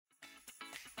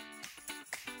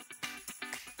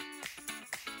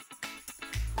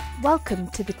Welcome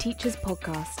to the Teachers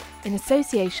Podcast in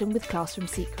association with Classroom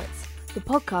Secrets, the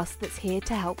podcast that's here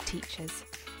to help teachers.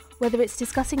 Whether it's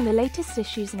discussing the latest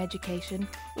issues in education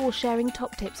or sharing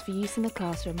top tips for use in the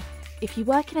classroom, if you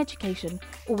work in education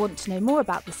or want to know more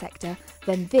about the sector,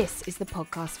 then this is the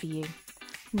podcast for you.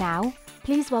 Now,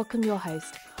 please welcome your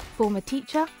host, former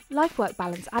teacher, life-work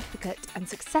balance advocate and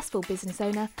successful business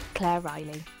owner, Claire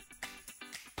Riley.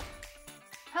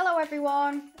 Hello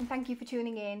everyone, and thank you for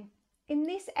tuning in. In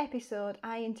this episode,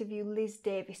 I interview Liz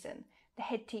Davison, the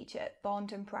head teacher at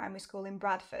Thornton Primary School in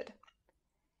Bradford.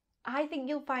 I think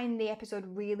you'll find the episode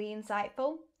really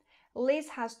insightful. Liz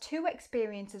has two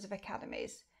experiences of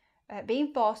academies,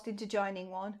 being forced into joining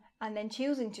one and then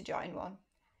choosing to join one.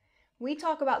 We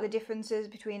talk about the differences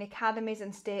between academies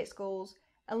and state schools,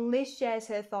 and Liz shares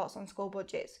her thoughts on school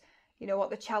budgets, what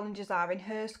the challenges are in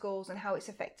her schools and how it's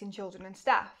affecting children and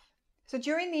staff. So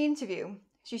during the interview,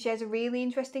 she shares a really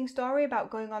interesting story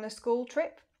about going on a school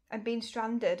trip and being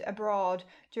stranded abroad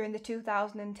during the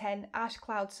 2010 ash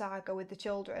cloud saga with the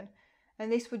children.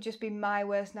 And this would just be my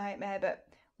worst nightmare, but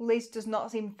Liz does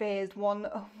not seem fazed one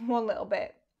little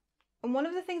bit. And one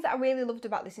of the things that I really loved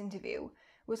about this interview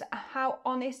was how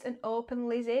honest and open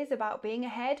Liz is about being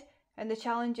ahead and the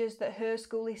challenges that her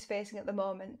school is facing at the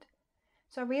moment.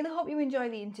 So I really hope you enjoy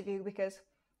the interview because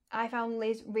I found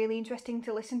Liz really interesting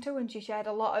to listen to, and she shared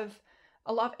a lot of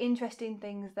interesting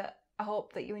things that I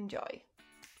hope that you enjoy.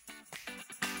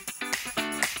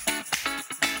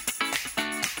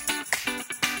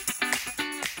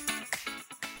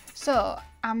 So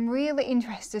I'm really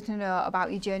interested to know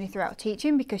about your journey throughout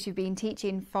teaching because you've been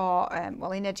teaching for,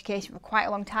 in education for quite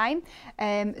a long time.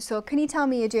 So can you tell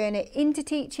me your journey into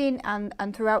teaching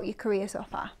and throughout your career so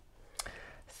far?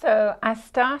 So I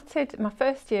started, my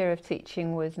first year of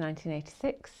teaching was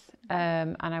 1986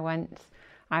 and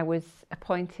I was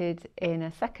appointed in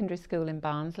a secondary school in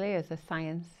Barnsley as a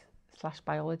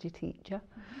science/biology teacher.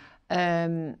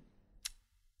 I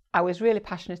was really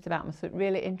passionate about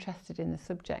really interested in the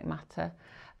subject matter.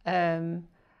 And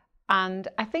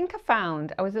I think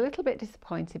I was a little bit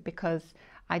disappointed because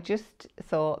I just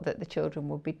thought that the children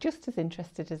would be just as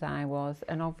interested as I was.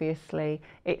 And obviously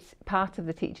it's part of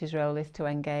the teacher's role is to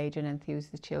engage and enthuse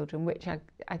the children, which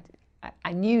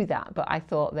I knew that, but I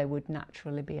thought they would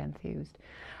naturally be enthused.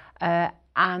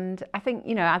 And I think,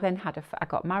 I then I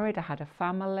got married, I had a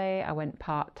family, I went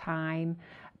part-time.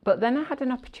 But then I had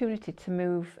an opportunity to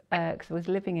move because I was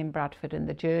living in Bradford and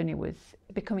the journey was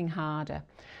becoming harder.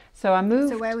 So I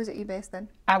moved. So where was it you based then?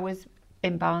 I was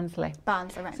in Barnsley.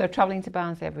 Barnsley, right. So travelling to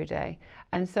Barnsley every day.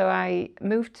 And so I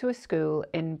moved to a school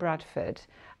in Bradford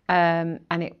and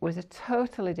it was a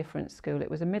totally different school. It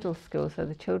was a middle school, so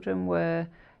the children were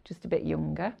just a bit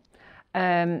younger.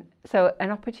 So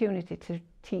an opportunity to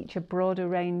teach a broader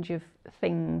range of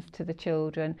things to the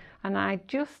children, and I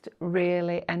just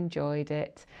really enjoyed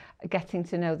it, getting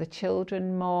to know the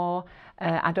children more.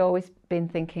 I'd always been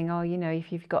thinking,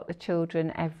 if you've got the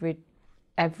children every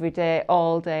day,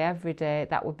 all day, every day,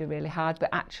 that would be really hard, but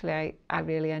actually I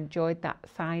really enjoyed that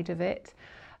side of it.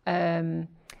 There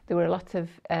were a lot of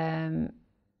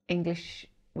English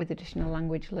with additional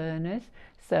language learners,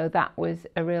 so that was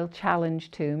a real challenge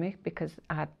to me because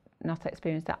I had not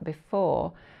experienced that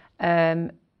before.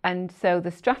 And so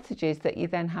the strategies that you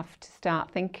then have to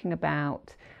start thinking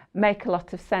about make a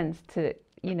lot of sense to,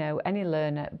 any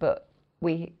learner, but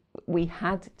we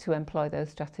had to employ those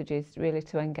strategies really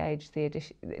to engage to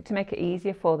make it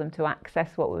easier for them to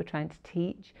access what we were trying to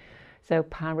teach. So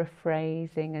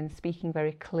paraphrasing and speaking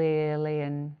very clearly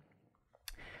and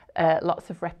lots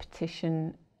of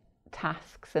repetition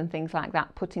tasks and things like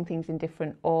that, putting things in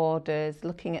different orders,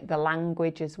 looking at the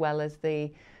language as well as the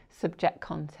subject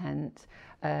content.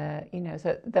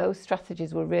 So those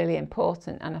strategies were really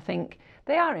important, and I think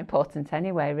they are important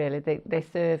anyway, really. They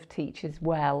serve teachers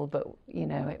well, but,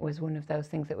 it was one of those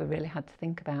things that we really had to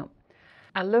think about.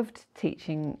 I loved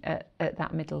teaching at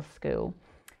that middle school,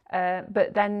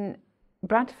 but then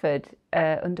Bradford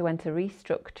underwent a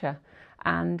restructure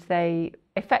and they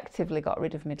effectively got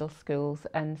rid of middle schools,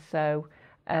 and so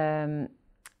an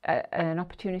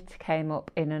opportunity came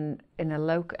up in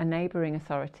a neighbouring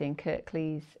authority in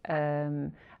Kirklees,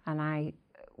 and I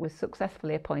was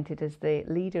successfully appointed as the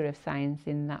leader of science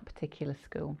in that particular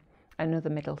school, another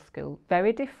middle school.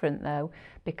 Very different though,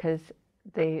 because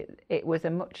it was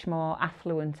a much more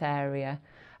affluent area,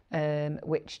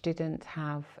 which didn't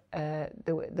have,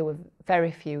 there were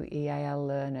very few EAL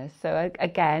learners. So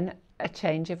again, a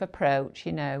change of approach,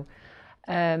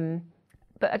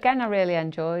 but again, I really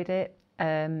enjoyed it.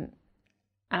 And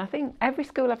I think every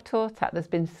school I've taught at, there's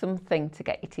been something to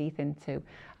get your teeth into,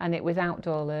 and it was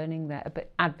outdoor learning there,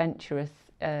 but adventurous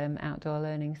outdoor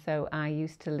learning. So I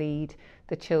used to lead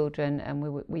the children, and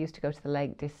we used to go to the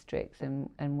Lake Districts,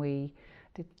 and we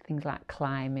did things like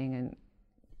climbing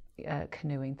and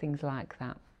canoeing, things like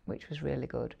that, which was really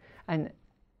good. And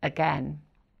again,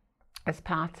 as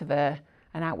part of an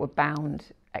outward bound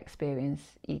experience,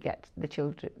 you get the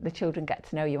children get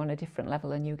to know you on a different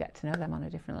level, and you get to know them on a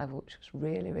different level, which was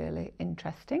really, really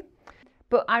interesting.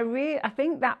 But I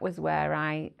think that was where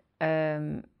I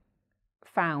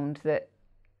found that,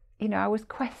 you know, I was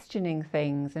questioning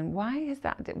things, and why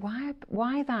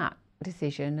that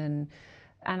decision,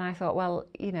 and I thought, well,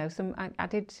 you know, I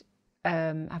did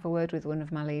have a word with one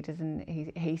of my leaders, and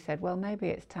he said, well, maybe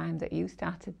it's time that you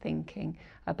started thinking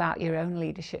about your own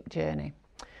leadership journey.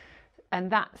 And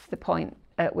that's the point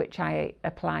at which I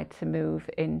applied to move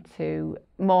into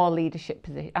more leadership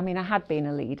position. I mean, I had been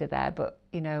a leader there, but,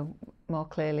 you know, more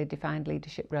clearly defined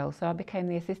leadership role. So I became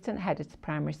the assistant head at a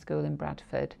primary school in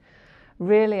Bradford.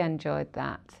 Really enjoyed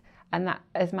that. And that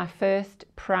as my first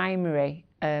primary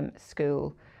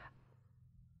school,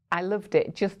 I loved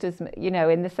it just as, you know,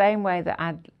 in the same way that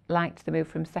I'd liked the move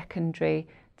from secondary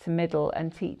to middle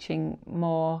and teaching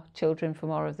more children for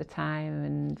more of the time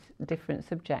and different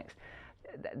subjects.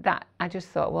 That I just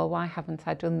thought, well, why haven't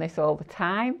I done this all the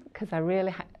time? Because I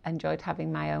really enjoyed having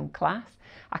my own class.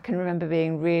 I can remember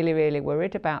being really, really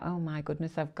worried about, oh my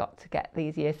goodness, I've got to get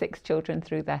these Year 6 children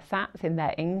through their SATs in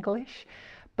their English.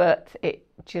 But it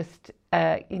just,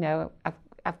 you know,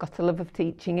 I've got a love of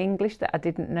teaching English that I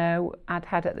didn't know I'd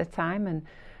had at the time,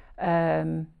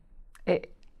 and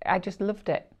I just loved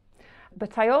it.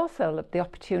 But I also loved the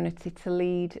opportunity to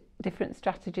lead different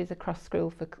strategies across school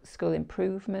for school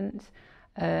improvement.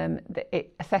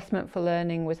 Assessment for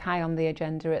learning was high on the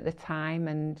agenda at the time,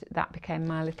 and that became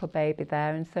my little baby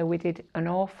there. And so we did an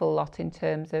awful lot in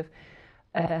terms of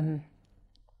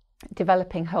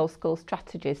developing whole school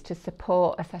strategies to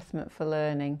support assessment for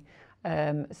learning,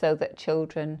 so that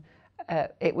children,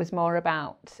 it was more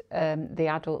about the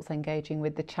adults engaging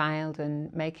with the child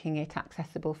and making it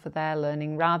accessible for their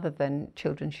learning, rather than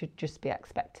children should just be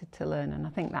expected to learn. And I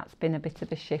think that's been a bit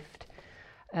of a shift,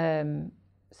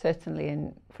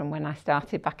 certainly from when I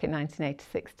started back in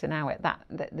 1986 to now.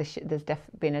 There's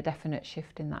been a definite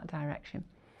shift in that direction.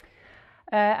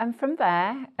 And from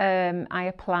there, I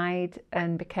applied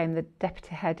and became the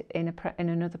deputy head in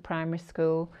another primary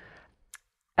school,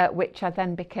 at which I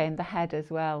then became the head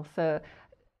as well. So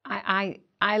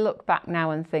I look back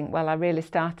now and think, well, I really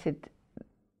started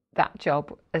that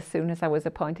job as soon as I was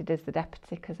appointed as the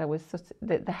deputy, because I was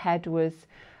the head was,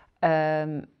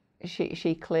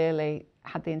 she clearly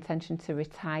had the intention to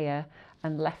retire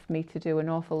and left me to do an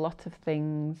awful lot of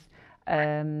things,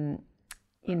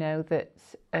 you know, that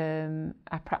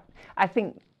I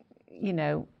think, you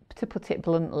know, to put it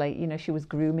bluntly, you know, she was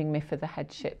grooming me for the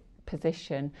headship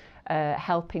position,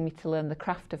 helping me to learn the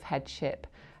craft of headship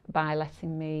by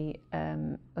letting me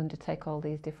undertake all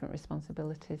these different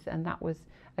responsibilities. And that was,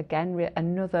 again,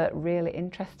 another really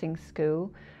interesting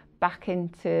school, back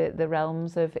into the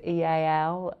realms of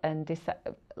EAL and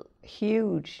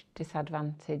huge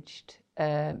disadvantaged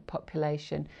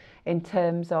population in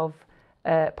terms of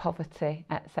poverty,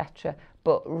 etc.,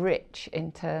 but rich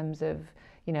in terms of,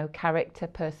 you know, character,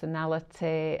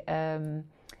 personality, and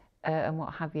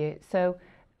what have you. So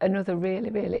another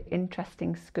really, really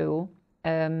interesting school.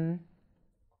 A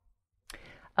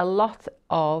lot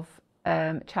of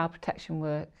child protection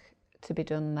work to be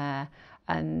done there,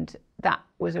 and that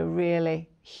was a really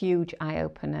huge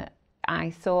eye-opener. I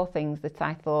saw things that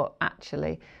I thought,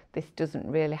 actually, this doesn't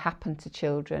really happen to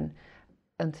children,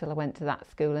 until I went to that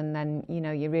school. And then, you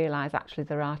know, you realise actually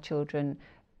there are children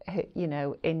who, you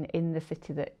know, in the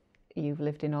city that you've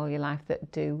lived in all your life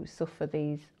that do suffer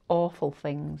these awful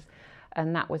things.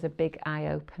 And that was a big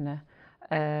eye-opener.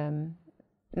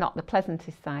 Not the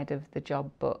pleasantest side of the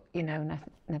job, but, you know,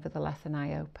 nevertheless an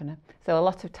eye-opener. So a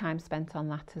lot of time spent on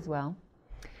that as well.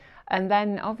 And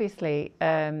then obviously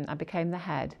I became the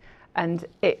head, and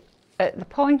at the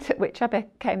point at which I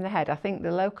became the head, I think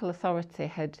the local authority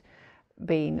had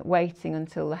been waiting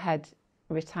until the head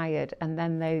retired, and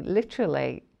then they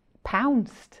literally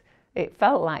pounced. It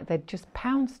felt like they'd just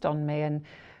pounced on me, and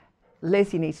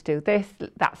Liz, you need to do this,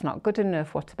 that's not good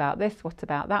enough, what about this, what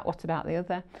about that, what about the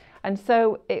other? And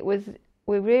so it was,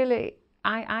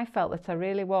 I felt that I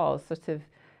really was sort of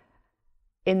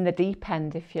in the deep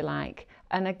end, if you like.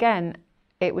 And again,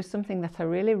 it was something that I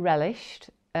really relished.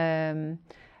 And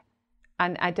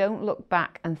I don't look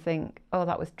back and think, oh,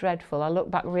 that was dreadful. I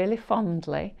look back really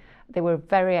fondly. They were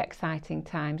very exciting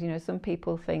times. You know, some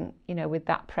people think, you know, with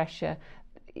that pressure,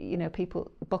 you know, people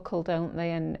buckle, don't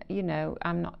they? And, you know,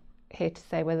 I'm here to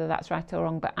say whether that's right or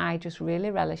wrong, but I just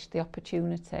really relished the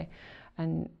opportunity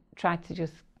and tried to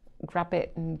just grab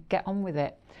it and get on with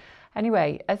it.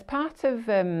 Anyway, as part of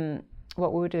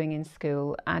what we were doing in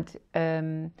school,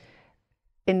 in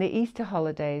the Easter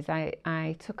holidays,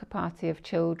 I took a party of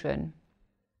children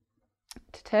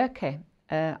to Turkey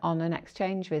on an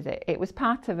exchange visit. It was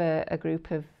part of a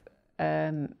group of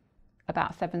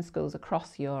about 7 schools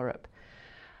across Europe.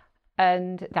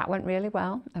 And that went really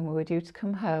well, and we were due to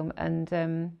come home, and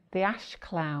the ash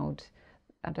cloud,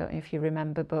 I don't know if you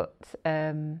remember, but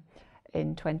in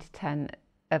 2010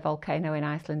 a volcano in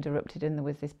Iceland erupted and there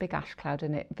was this big ash cloud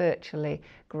and it virtually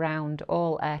ground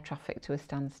all air traffic to a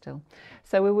standstill.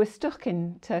 So we were stuck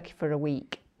in Turkey for a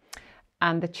week,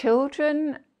 and the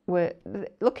children were,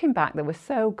 looking back, they were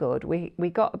so good. We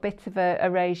got a bit of a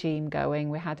regime going.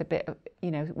 We had a bit of,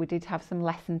 we did have some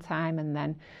lesson time, and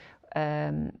then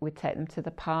we'd take them to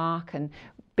the park, and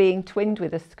being twinned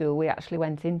with a school, we actually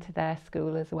went into their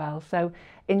school as well. So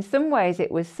in some ways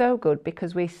it was so good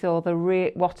because we saw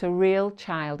what a real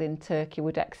child in Turkey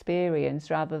would experience,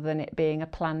 rather than it being a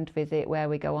planned visit where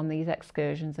we go on these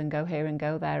excursions and go here and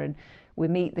go there and we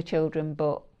meet the children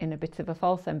but in a bit of a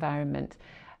false environment.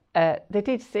 They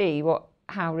did see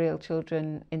how real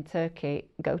children in Turkey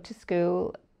go to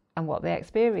school and what they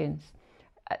experience.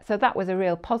 So that was a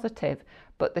real positive.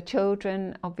 But the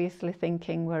children, obviously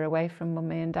thinking we're away from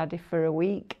mummy and daddy for a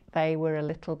week, they were a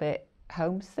little bit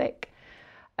homesick.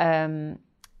 There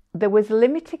was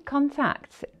limited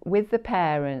contact with the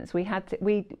parents.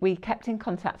 We kept in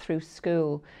contact through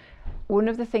school. One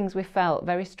of the things we felt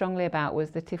very strongly about was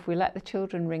that if we let the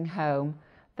children ring home,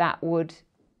 that would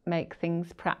make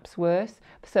things perhaps worse.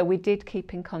 So we did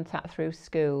keep in contact through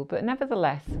school. But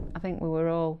nevertheless, I think we were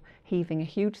all heaving a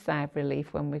huge sigh of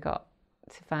relief when we got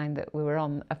to find that we were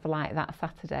on a flight that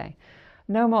Saturday.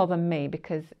 No more than me,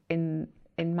 because in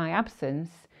my absence,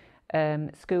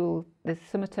 school, the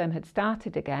summer term had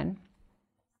started again,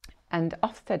 and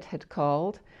Ofsted had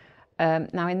called.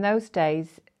 Now in those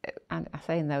days, and I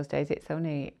say in those days, it's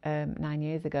only 9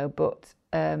 years ago, but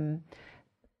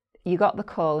you got the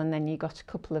call and then you got a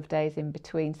couple of days in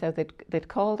between. So they'd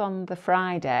called on the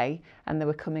Friday and they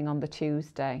were coming on the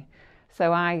Tuesday.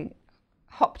 So I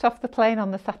hopped off the plane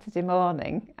on the Saturday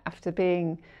morning after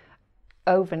being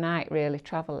overnight really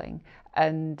travelling,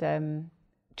 and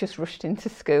just rushed into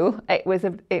school.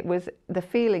 The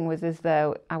feeling was as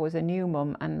though I was a new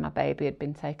mum and my baby had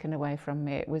been taken away from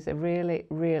me. It was a really,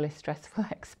 really stressful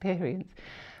experience.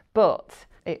 But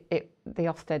the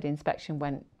Ofsted inspection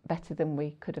went better than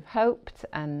we could have hoped,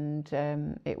 and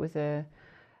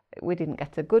we didn't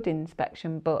get a good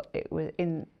inspection, but it was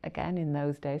in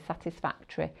those days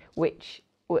satisfactory,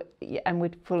 and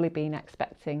we'd fully been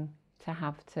expecting to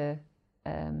have to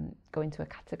go into a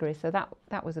category. So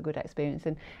that was a good experience,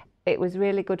 and it was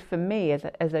really good for me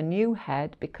as a new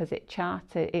head, because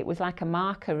it was like a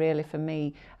marker really for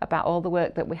me about all the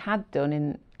work that we had done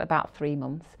in about 3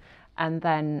 months, and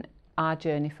then our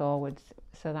journey forwards.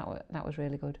 So that was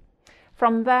really good.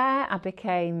 From there,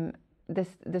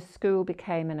 the school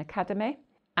became an academy,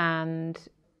 and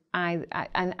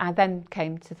I then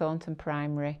came to Thornton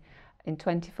Primary in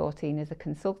 2014 as a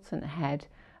consultant head,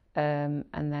 and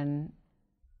then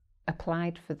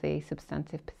applied for the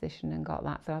substantive position and got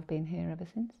that. So I've been here ever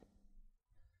since.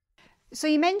 So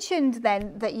you mentioned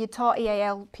then that you taught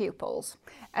EAL pupils,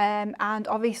 and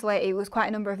obviously it was quite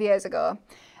a number of years ago.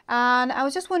 And I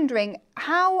was just wondering,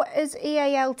 how has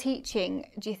EAL teaching,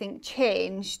 do you think,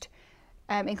 changed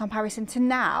in comparison to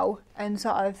now and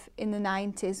sort of in the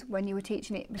 90s when you were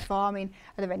teaching it before? I mean,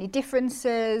 are there any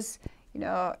differences?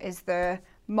 Is there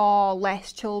more,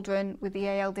 less children with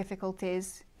EAL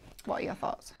difficulties? What are your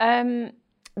thoughts?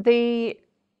 The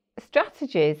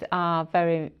strategies are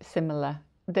very similar.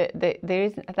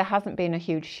 There hasn't been a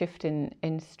huge shift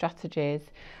in strategies.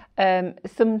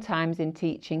 Sometimes in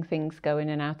teaching things go in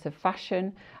and out of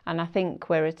fashion, and I think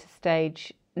we're at a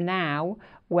stage now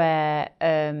where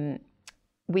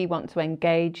we want to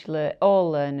engage all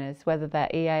learners, whether they're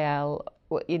EAL,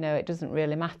 it doesn't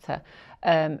really matter,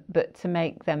 but to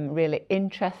make them really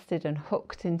interested and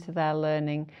hooked into their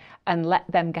learning and let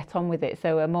them get on with it.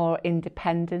 So a more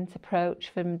independent approach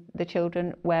from the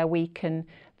children where we can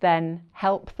then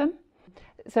help them.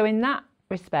 So in that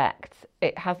respect,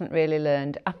 it hasn't really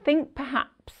learned. I think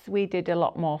perhaps we did a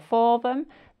lot more for them.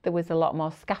 There was a lot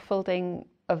more scaffolding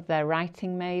of their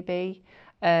writing maybe,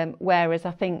 whereas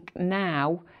I think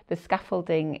now the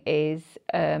scaffolding is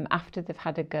after they've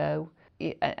had a go,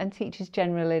 and teachers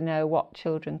generally know what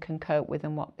children can cope with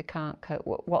and what they can't cope,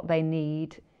 what they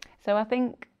need. So I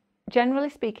think generally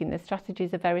speaking the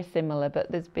strategies are very similar,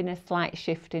 but there's been a slight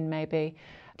shift in maybe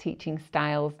teaching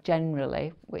styles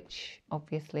generally, which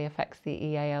obviously affects the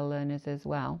EAL learners as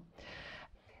well.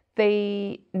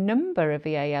 The number of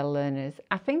EAL learners,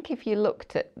 I think if you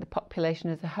looked at the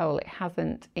population as a whole, it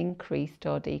hasn't increased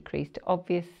or decreased.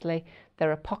 Obviously,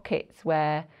 there are pockets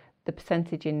where the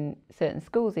percentage in certain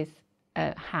schools is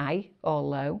high or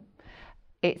low.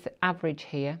 It's average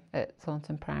here at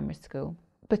Thornton Primary School.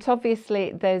 But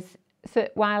obviously,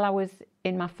 while I was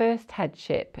in my first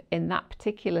headship in that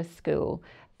particular school,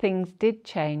 things did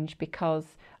change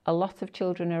because a lot of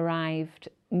children arrived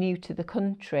new to the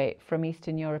country from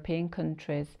Eastern European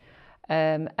countries,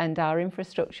 and our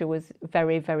infrastructure was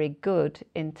very, very good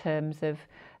in terms of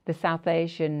the South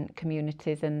Asian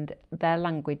communities and their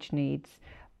language needs.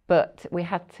 But we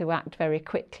had to act very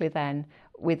quickly then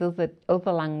with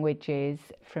other languages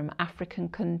from African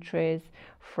countries,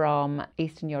 from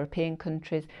Eastern European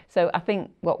countries. So I think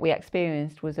what we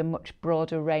experienced was a much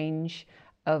broader range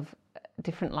of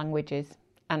different languages,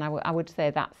 and I would say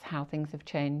that's how things have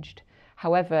changed.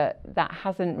 However, that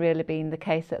hasn't really been the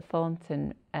case at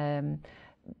Thornton.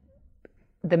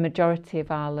 The majority of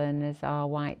our learners are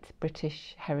white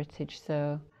British heritage,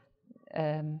 so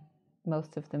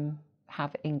most of them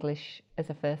have English as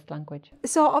a first language.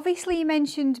 So obviously you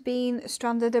mentioned being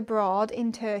stranded abroad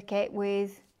in Turkey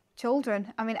with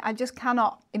children. I mean, I just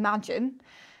cannot imagine.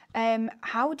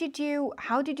 How did you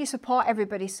support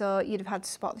everybody? So you'd have had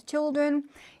to support the children,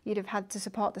 you'd have had to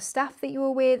support the staff that you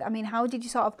were with. I mean, how did you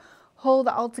sort of hold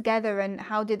that all together, and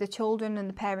how did the children and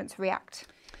the parents react?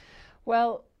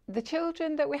 Well, the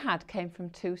children that we had came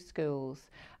from 2 schools,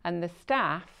 and the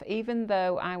staff, even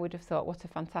though I would have thought what a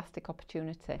fantastic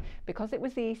opportunity, because it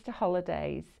was the Easter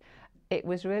holidays, it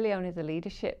was really only the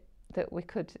leadership that we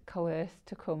could coerce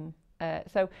to come.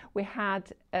 So we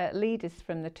had leaders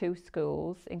from the 2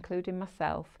 schools, including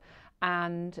myself,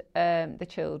 and the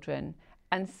children.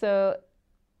 And so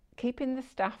keeping the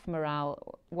staff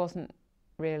morale wasn't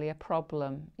really a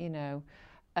problem, you know.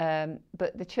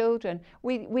 But the children,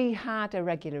 we had a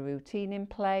regular routine in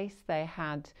place. They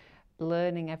had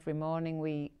learning every morning.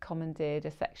 We commandeered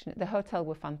a section. The hotel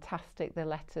were fantastic. They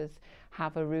let us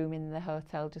have a room in the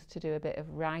hotel just to do a bit of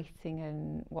writing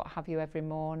and what have you every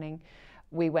morning.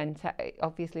 We went,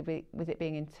 obviously with it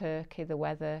being in Turkey, the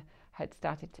weather had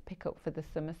started to pick up for the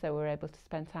summer, so we were able to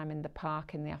spend time in the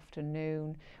park in the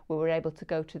afternoon. We were able to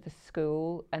go to the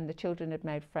school, and the children had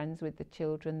made friends with the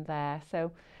children there.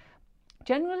 So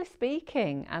generally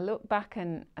speaking, I look back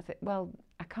and I think, well,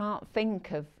 I can't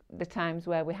think of the times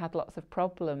where we had lots of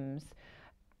problems,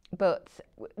 but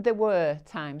there were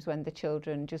times when the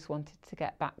children just wanted to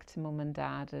get back to mum and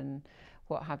dad and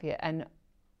what have you. And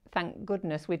thank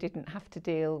goodness we didn't have to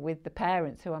deal with the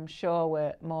parents, who I'm sure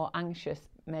were more anxious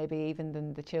maybe even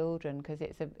than the children, because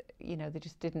they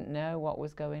just didn't know what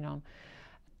was going on.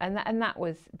 And that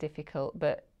was difficult,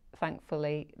 but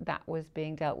thankfully that was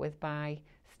being dealt with by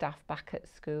staff back at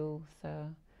school. So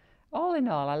all in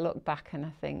all, I look back and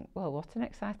I think, well, what an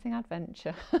exciting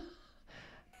adventure. So.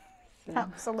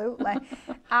 Absolutely.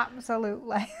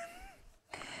 Absolutely.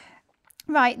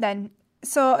 Right then,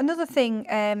 so another thing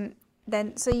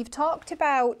then, so you've talked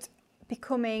about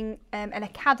becoming an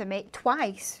academic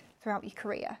twice throughout your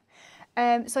career.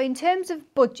 So in terms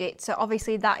of budget, so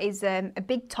obviously that is a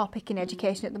big topic in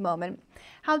education at the moment.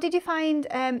 How did you find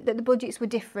that the budgets were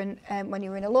different when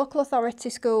you were in a local authority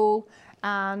school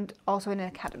and also in an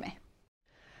academy?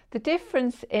 The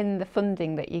difference in the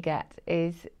funding that you get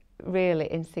is really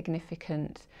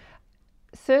insignificant.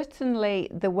 Certainly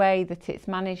the way that it's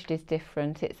managed is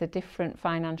different. It's a different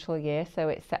financial year, so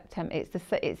it's September.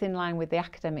 It's in line with the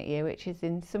academic year, which is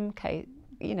in some case,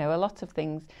 for a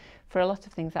lot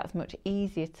of things that's much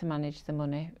easier to manage the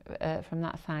money from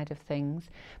that side of things.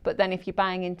 But then if you're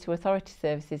buying into authority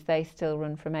services, they still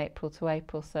run from April to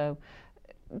April. So,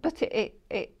 but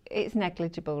it's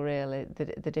negligible really,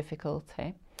 the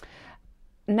difficulty.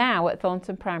 Now at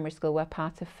Thornton Primary School, we're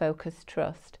part of Focus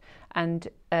Trust, and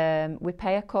we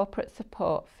pay a corporate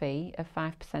support fee of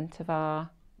 5% of our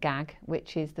GAG,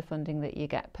 which is the funding that you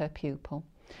get per pupil.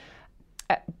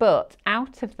 But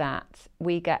out of that,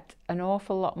 we get an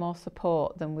awful lot more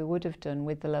support than we would have done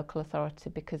with the local authority,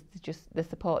 because the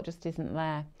support just isn't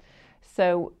there.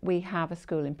 So we have a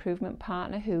school improvement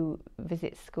partner who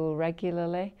visits school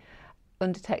regularly,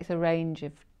 undertakes a range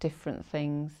of different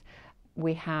things.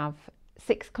 We have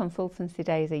 6 consultancy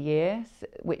days a year,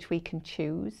 which we can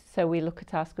choose. So we look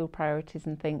at our school priorities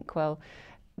and think, well,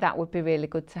 that would be really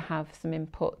good to have some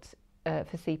input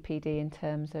for CPD in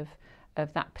terms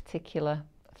of that particular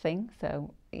thing.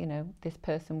 So, this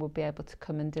person will be able to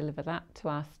come and deliver that to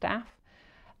our staff.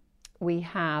 We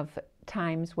have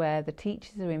times where the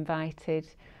teachers are invited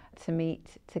to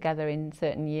meet together in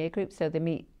certain year groups. So they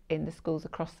meet in the schools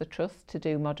across the trust to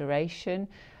do moderation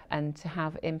and to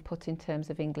have input in terms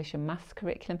of English and maths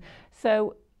curriculum.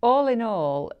 So all in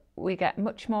all, we get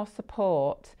much more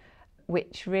support,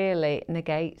 which really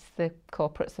negates the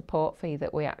corporate support fee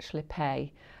that we actually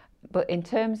pay. But in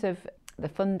terms of the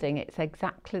funding, it's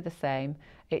exactly the same.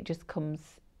 It just comes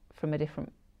from a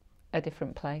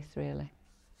different place, really.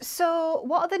 So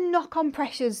what are the knock-on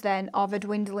pressures then of a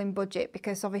dwindling budget?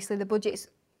 Because obviously the budget's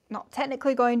not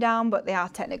technically going down, but they are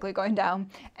technically going down.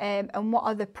 And what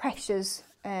are the pressures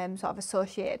sort of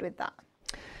associated with that?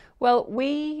 Well,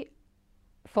 we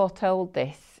foretold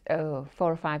this 4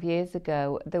 or 5 years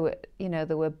ago. There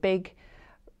were big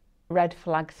red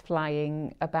flags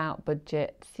flying about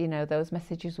budgets. Those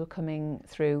messages were coming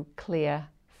through clear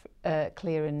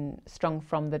and strong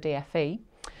from the DFE.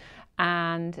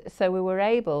 And so we were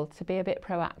able to be a bit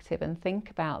proactive and think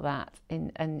about that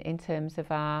in terms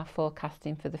of our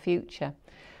forecasting for the future.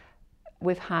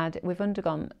 We've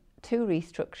undergone 2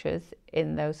 restructures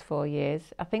in those 4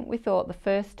 years. I think we thought the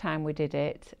first time we did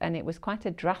it, and it was quite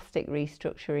a drastic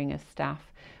restructuring of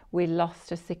staff, we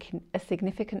lost a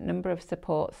significant number of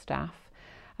support staff.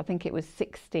 I think it was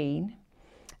 16.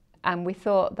 And we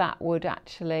thought that would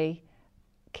actually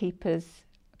keep us,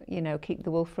 keep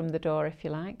the wolf from the door, if you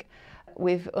like.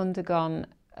 We've undergone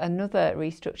another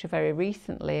restructure very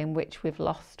recently in which we've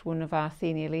lost one of our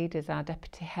senior leaders. Our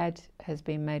deputy head has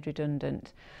been made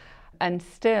redundant. And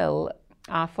still,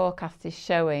 our forecast is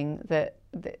showing that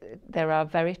there are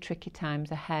very tricky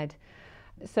times ahead.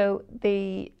 So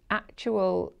the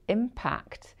actual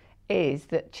impact is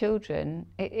that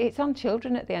it's on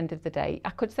children at the end of the day. I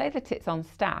could say that it's on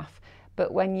staff,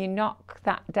 but when you knock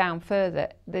that down further,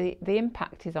 the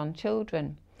impact is on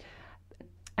children.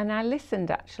 And I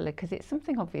listened actually, because it's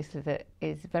something obviously that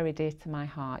is very dear to my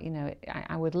heart.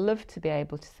 I would love to be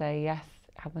able to say, yes,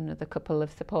 have another couple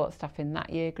of support staff in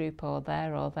that year group or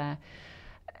there.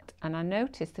 And I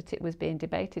noticed that it was being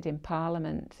debated in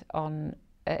Parliament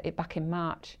back in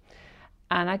March.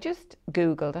 And I just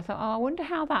Googled, I thought, I wonder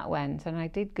how that went. And I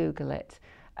did Google it.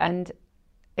 And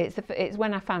it's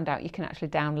when I found out you can actually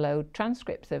download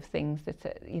transcripts of things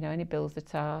that, any bills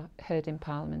that are heard in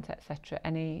Parliament, etc.,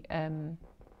 any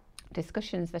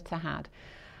discussions that I had.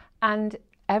 And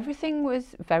everything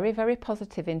was very, very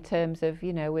positive in terms of,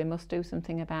 we must do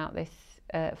something about this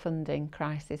funding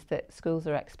crisis that schools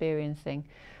are experiencing.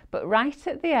 But right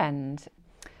at the end,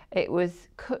 it was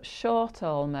cut short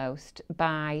almost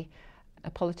by a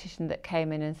politician that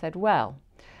came in and said, well,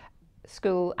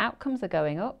 school outcomes are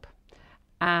going up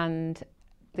and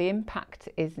the impact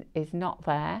is not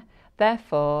there.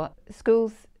 Therefore,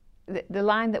 schools, the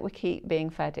line that we keep being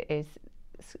fed is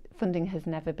funding has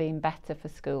never been better for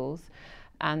schools.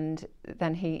 And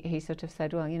then he sort of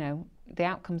said, well, the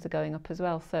outcomes are going up as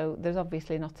well, so there's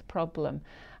obviously not a problem.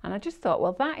 And I just thought,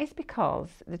 well, that is because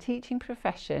the teaching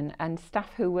profession and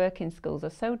staff who work in schools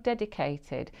are so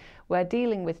dedicated. We're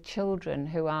dealing with children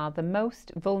who are the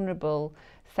most vulnerable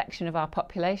section of our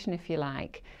population, if you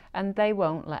like, and they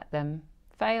won't let them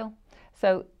fail.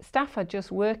 So staff are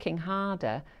just working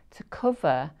harder to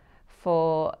cover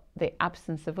for the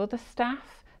absence of other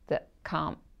staff that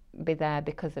can't be there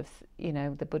because of,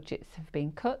 the budgets have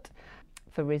been cut,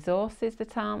 for resources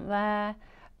that aren't there,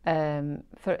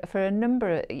 for a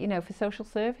number of, for social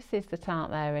services that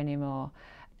aren't there anymore.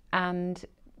 And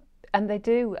they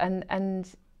do,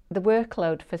 and the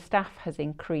workload for staff has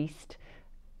increased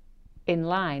in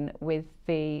line with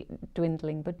the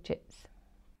dwindling budgets.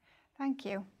 Thank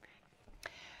you.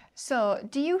 So,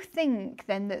 do you think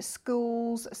then that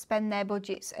schools spend their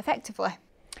budgets effectively?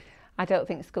 I don't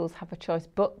think schools have a choice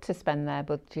but to spend their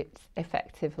budgets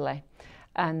effectively.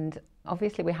 And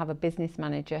obviously we have a business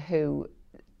manager who,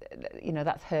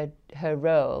 that's her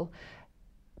role,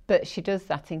 but she does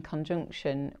that in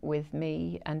conjunction with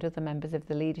me and other members of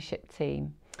the leadership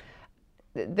team.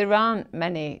 There aren't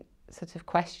many sort of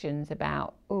questions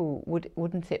about,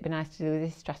 wouldn't it be nice to do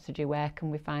this strategy? Where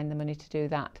can we find the money to do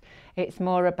that? It's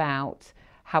more about,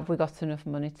 have we got enough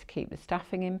money to keep the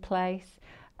staffing in place?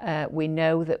 We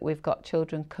know that we've got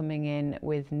children coming in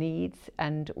with needs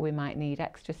and we might need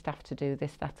extra staff to do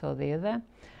this, that or the other.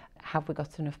 Have we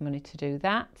got enough money to do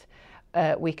that?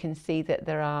 We can see that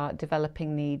there are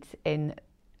developing needs in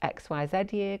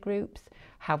XYZ year groups.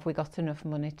 Have we got enough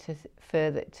money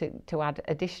to add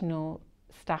additional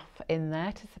staff in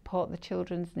there to support the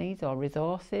children's needs, or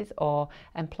resources, or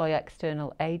employ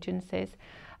external agencies?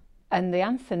 And the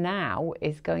answer now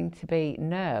is going to be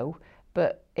no,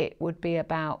 but it would be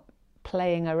about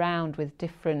playing around with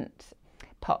different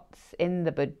pots in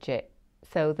the budget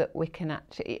so that we can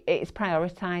actually, it's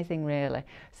prioritising really,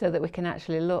 so that we can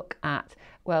actually look at,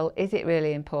 well, is it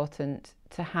really important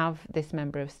to have this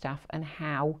member of staff, and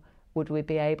how would we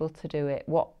be able to do it?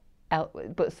 What else?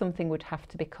 But something would have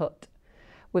to be cut.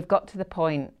 We've got to the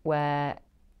point where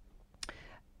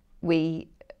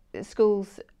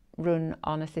schools run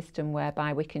on a system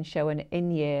whereby we can show an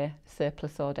in-year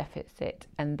surplus or deficit,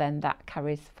 and then that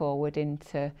carries forward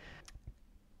into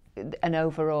an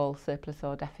overall surplus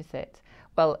or deficit.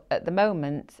 Well, at the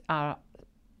moment, our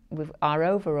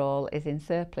overall is in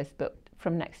surplus, but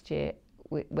from next year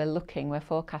we're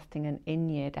forecasting an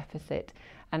in-year deficit,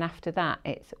 and after that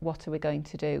it's what are we going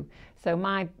to do? So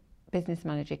my business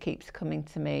manager keeps coming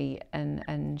to me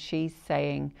and she's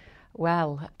saying,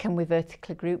 well, can we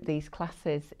vertically group these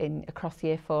classes across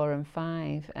year 4 and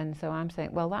 5? And so I'm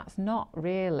saying, well, that's not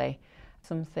really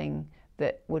something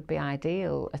that would be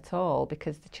ideal at all,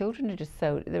 because the children are just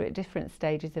they're at different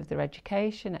stages of their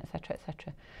education, etc.,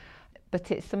 etc.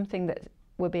 But it's something that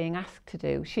we're being asked to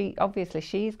do.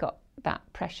 She's got that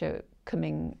pressure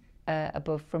coming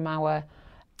above from our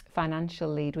financial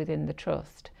lead within the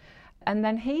trust. And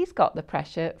then he's got the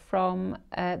pressure from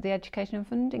the Education and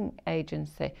Funding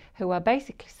Agency, who are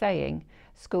basically saying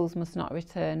schools must not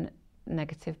return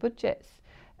negative budgets,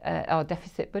 or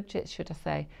deficit budgets, should I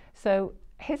say. So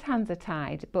his hands are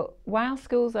tied, but while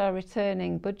schools are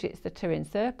returning budgets that are in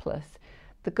surplus,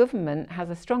 the government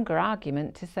has a stronger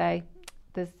argument to say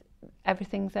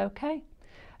everything's okay.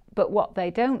 But what they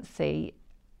don't see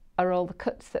are all the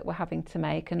cuts that we're having to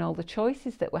make and all the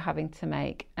choices that we're having to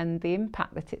make and the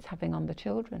impact that it's having on the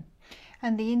children.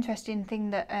 And the interesting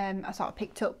thing that I sort of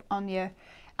picked up on your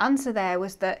answer there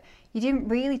was that you didn't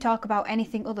really talk about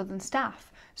anything other than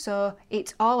staff. So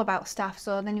it's all about staff.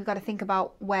 So then you've got to think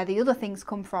about where the other things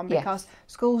come from, because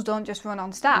schools don't just run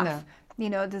on staff. No. You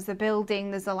know, there's the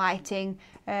building, there's the lighting,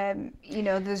 you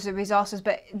know, there's the resources,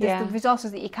 but there's the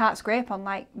resources that you can't scrape on,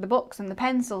 like the books and the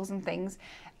pencils and things.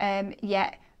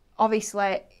 Yet,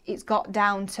 obviously, it's got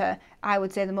down to, I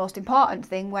would say, the most important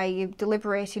thing, where you're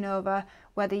deliberating over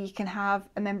whether you can have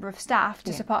a member of staff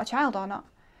to support a child or not.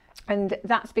 And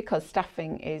that's because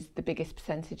staffing is the biggest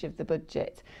percentage of the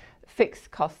budget.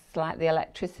 Fixed costs like the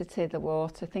electricity, the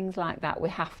water, things like that, we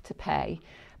have to pay.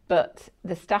 But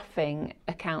the staffing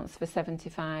accounts for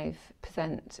 75%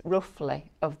 roughly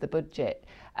of the budget.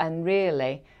 And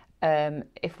really,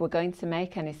 if we're going to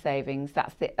make any savings,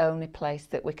 that's the only place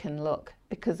that we can look,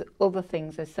 because other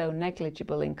things are so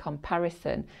negligible in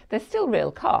comparison. There's still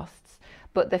real costs,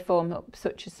 but they form up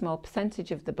such a small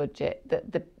percentage of the budget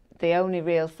that the only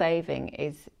real saving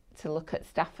is to look at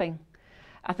staffing.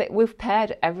 I think we've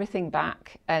pared everything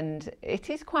back, and it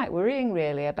is quite worrying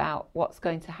really about what's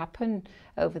going to happen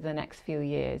over the next few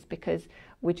years, because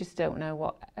we just don't know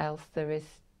what else there is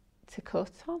to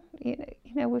cut on. You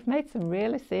know, we've made some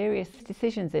really serious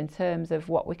decisions in terms of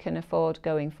what we can afford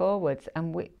going forwards,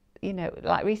 and we, you know,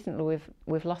 like recently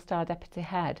we've lost our deputy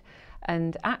head,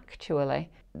 and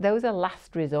actually those are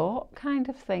last resort kind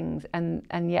of things, and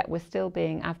yet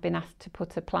I've been asked to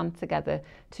put a plan together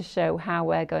to show how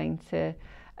we're going to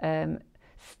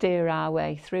steer our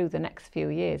way through the next few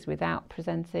years without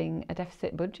presenting a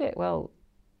deficit budget. Well,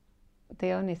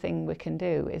 the only thing we can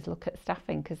do is look at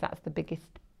staffing, because that's the biggest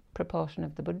proportion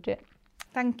of the budget.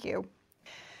 Thank you.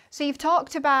 So you've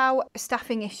talked about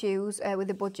staffing issues with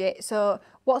the budget. So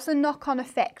what's the knock-on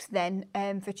effect then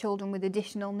for children with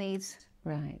additional needs?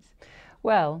 Right.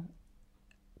 Well,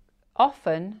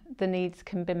 often the needs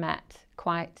can be met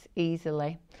quite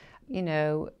easily. You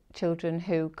know, children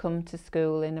who come to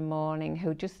school in the morning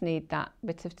who just need that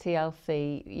bit of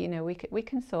TLC, you know, we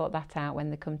can sort that out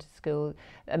when they come to school,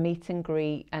 a meet and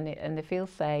greet, and they feel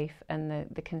safe, and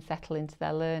they can settle into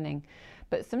their learning.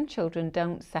 But some children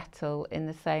don't settle in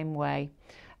the same way.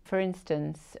 For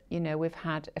instance, you know, we've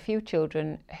had a few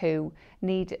children who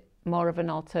need more of an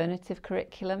alternative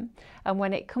curriculum, and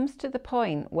when it comes to the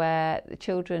point where the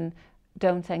children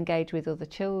don't engage with other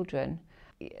children,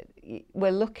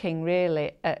 we're looking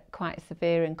really at quite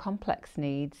severe and complex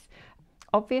needs.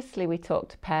 Obviously, we talk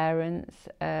to parents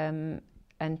and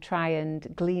try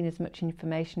and glean as much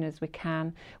information as we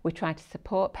can. We try to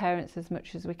support parents as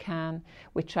much as we can.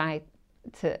 We try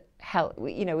to help,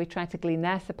 you know, we try to glean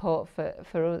their support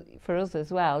for us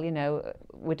as well. You know,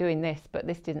 we're doing this, but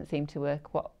this didn't seem to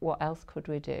work. What else could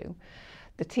we do?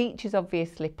 The teachers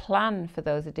obviously plan for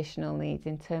those additional needs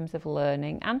in terms of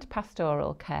learning and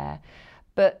pastoral care.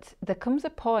 But there comes a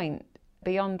point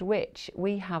beyond which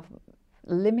we have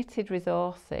limited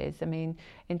resources. I mean,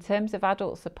 in terms of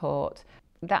adult support,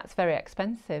 that's very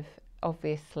expensive,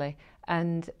 obviously,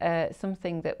 and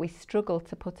something that we struggle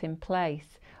to put in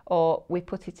place or we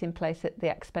put it in place at the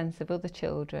expense of other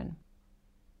children.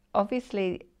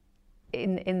 Obviously,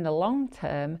 in the long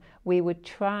term, we would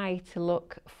try to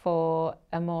look for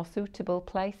a more suitable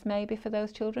place maybe for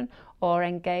those children, or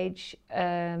engage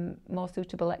more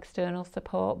suitable external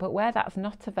support. But where that's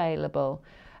not available,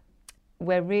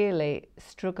 we're really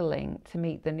struggling to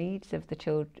meet the needs of the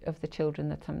children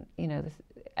that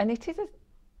and it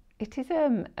is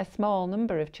a small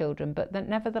number of children, but that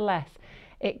nevertheless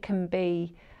it can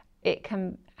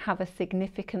have a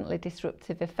significantly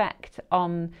disruptive effect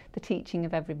on the teaching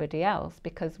of everybody else,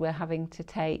 because we're having to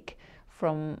take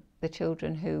from the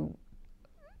children who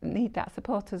need that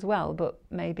support as well, but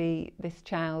maybe this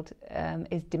child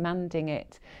is demanding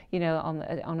it,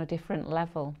 on a different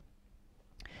level.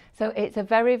 So it's a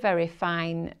very, very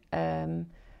fine,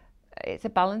 it's a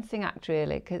balancing act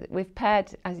really, because we've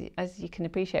pared, as you can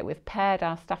appreciate, we've pared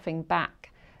our staffing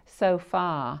back so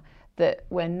far that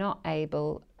we're not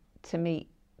able to meet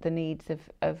the needs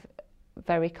of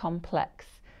very complex,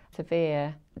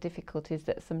 severe difficulties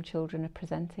that some children are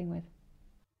presenting with.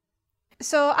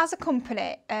 So as a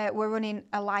company, we're running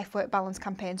a life work balance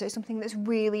campaign, so it's something that's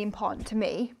really important to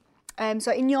me.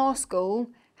 So in your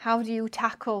school, how do you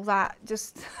tackle that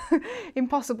just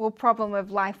impossible problem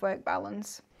of life work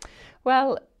balance?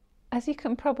 Well, as you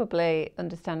can probably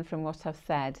understand from what I've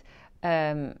said,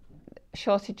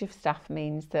 shortage of staff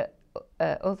means that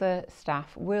other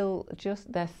staff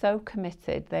they're so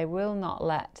committed, they will not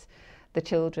let the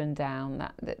children down.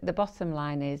 The bottom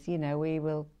line is, we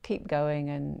will keep going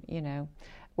and,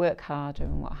 work harder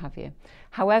and what have you.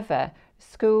 However,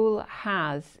 school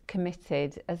has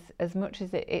committed as much as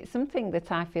it's something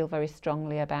that I feel very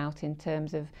strongly about, in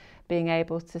terms of being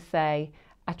able to say,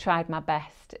 I tried my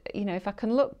best. If I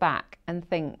can look back and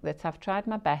think that I've tried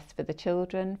my best for the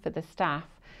children, for the staff,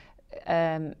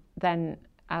 then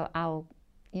I'll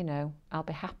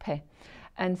be happy.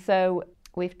 And so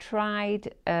we've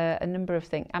tried a number of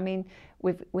things. I mean,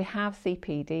 we have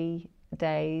CPD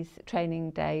days,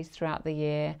 training days throughout the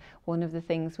year. One of the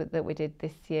things that we did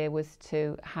this year was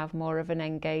to have more of an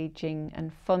engaging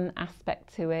and fun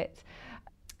aspect to it.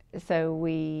 So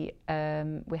we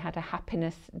had a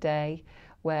happiness day,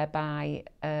 whereby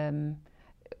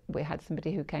we had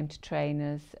somebody who came to train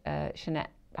us, Sinead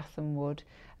Bassenwood.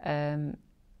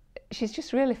 She's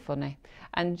just really funny,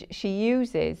 and she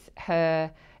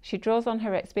draws on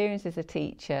her experience as a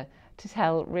teacher to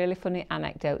tell really funny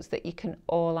anecdotes that you can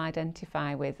all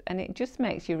identify with, and it just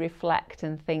makes you reflect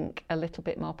and think a little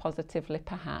bit more positively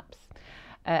perhaps.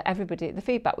 The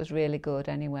feedback was really good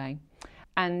anyway.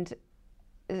 And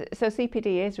so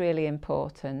CPD is really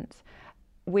important.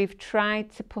 We've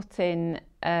tried to put in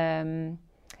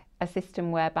a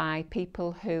system whereby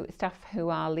staff who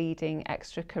are leading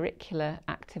extracurricular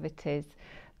activities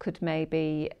could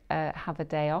maybe have a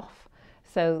day off.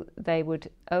 So they would,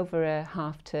 over a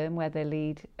half term where they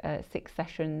lead 6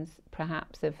 sessions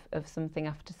perhaps of something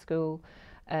after school,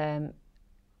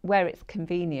 where it's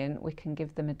convenient, we can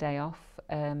give them a day off.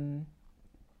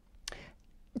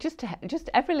 Just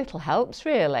every little helps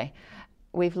really.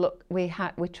 We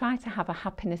try to have a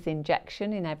happiness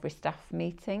injection in every staff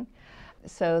meeting,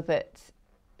 so that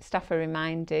staff are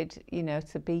reminded,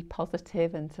 to be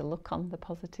positive and to look on the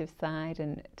positive side,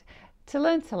 and to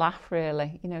learn to laugh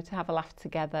really, to have a laugh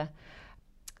together.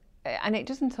 And it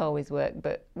doesn't always work,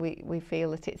 but we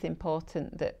feel that it's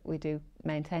important that we do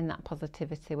maintain that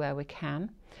positivity where we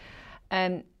can.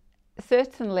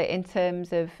 Certainly in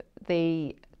terms of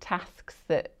the tasks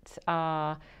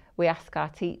that we ask our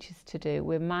teachers to do,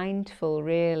 we're mindful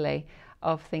really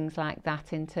of things like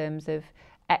that, in terms of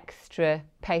extra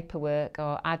paperwork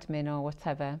or admin or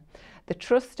whatever. The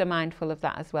Trust are mindful of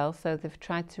that as well, so they've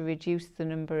tried to reduce the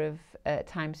number of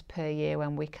times per year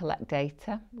when we collect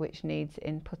data which needs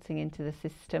inputting into the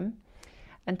system,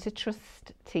 and to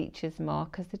trust teachers more,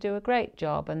 because they do a great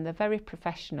job and they're very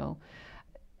professional.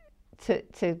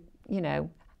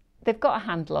 They've got a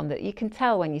handle on that. You can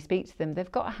tell when you speak to them,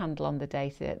 they've got a handle on the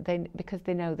data because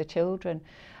they know the children.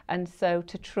 And so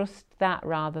to trust that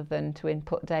rather than to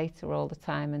input data all the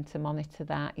time and to monitor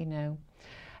that,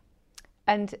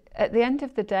 And at the end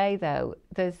of the day, though,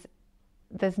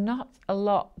 there's not a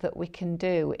lot that we can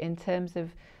do in terms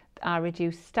of our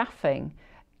reduced staffing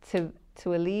to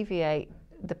alleviate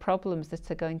the problems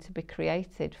that are going to be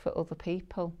created for other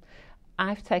people.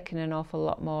 I've taken an awful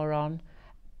lot more on,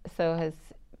 so has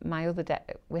my other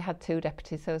we had 2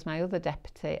 deputies, so has my other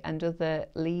deputy and other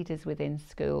leaders within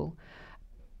school,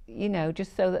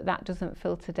 just so that doesn't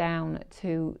filter down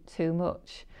too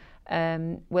much.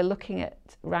 We're looking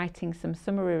at writing some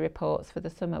summary reports for the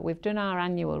summer. We've done our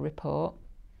annual report,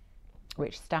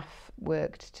 which staff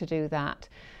worked to do that,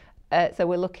 So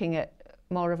we're looking at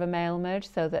more of a mail merge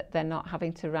so that they're not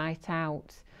having to write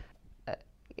out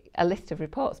a list of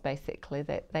reports basically,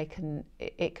 that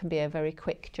it can be a very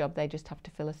quick job. They just have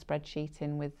to fill a spreadsheet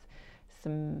in with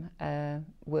some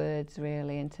words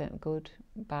really, into good,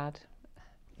 bad,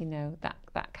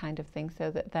 that kind of thing, so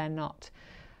that they're not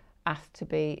asked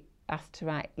to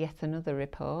write yet another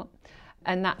report.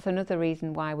 And that's another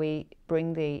reason why we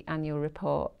bring the annual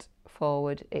report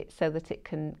forward, so that it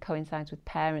can coincide with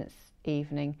parents'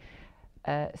 evening,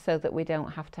 so that we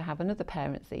don't have to have another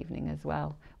parents' evening as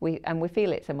well. We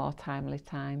feel it's a more timely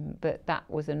time, but that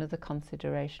was another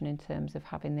consideration in terms of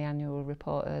having the annual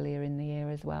report earlier in the year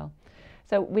as well.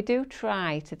 So we do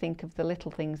try to think of the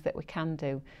little things that we can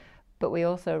do, but we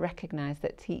also recognise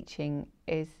that teaching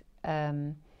is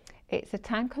it's a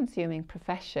time-consuming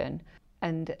profession,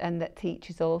 and that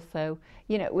teachers also,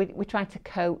 we try to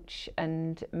coach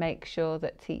and make sure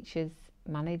that teachers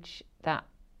manage that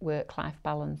work-life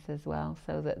balance as well,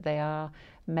 so that they are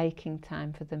making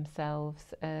time for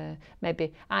themselves.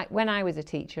 When I was a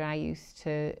teacher, I used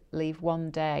to leave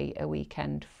one day a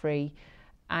weekend free.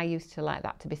 I used to like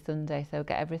that to be Sunday, so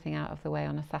get everything out of the way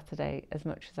on a Saturday as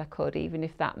much as I could, even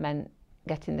if that meant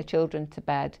getting the children to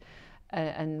bed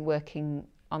and working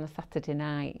on a Saturday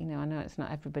night. I know it's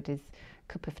not everybody's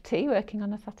cup of tea working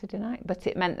on a Saturday night, but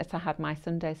it meant that I had my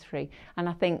Sundays free. And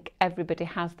I think everybody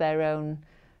has their own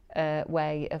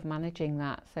way of managing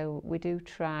that. So we do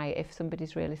try, if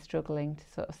somebody's really struggling, to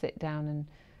sort of sit down and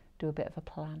do a bit of a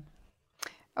plan.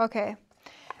 Okay,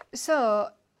 so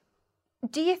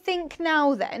do you think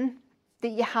now then that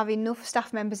you have enough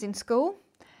staff members in school?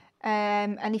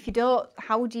 And if you don't,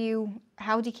 how do you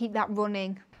keep that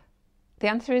running? The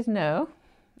answer is no.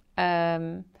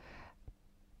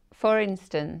 For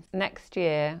instance, next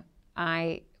year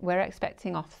we're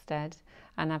expecting Ofsted,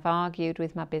 and I've argued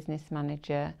with my business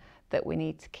manager that we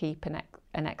need to keep an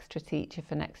extra teacher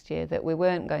for next year that we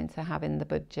weren't going to have in the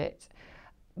budget,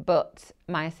 but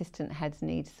my assistant heads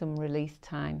need some release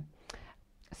time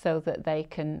so that they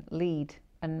can lead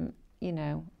and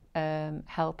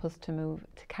help us to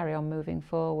carry on moving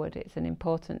forward. It's an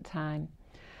important time.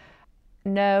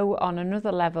 No, on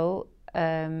another level,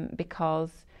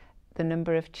 because the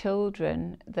number of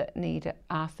children that need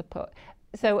our support.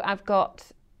 So I've got,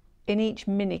 in each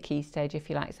mini key stage, if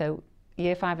you like, so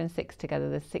year 5 and 6 together,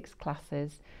 there's 6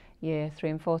 classes. Year 3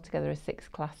 and 4 together are 6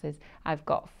 classes. I've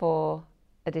got 4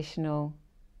 additional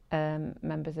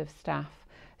members of staff.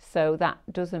 So that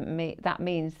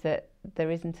means that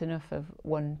there isn't enough of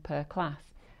one per class.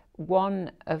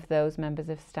 One of those members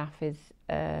of staff is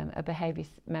a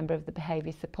member of the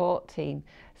behaviour support team.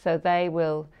 So they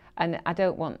will, and I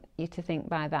don't want you to think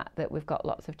by that we've got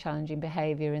lots of challenging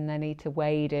behaviour and they need to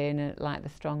wade in like the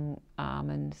strong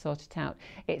arm and sort it out.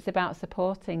 It's about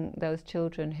supporting those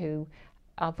children who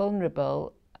are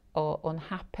vulnerable or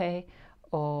unhappy,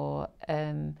 or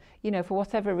for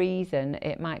whatever reason.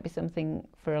 It might be something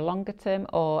for a longer term,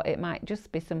 or it might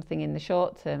just be something in the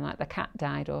short term, like the cat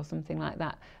died or something like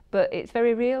that, but it's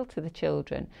very real to the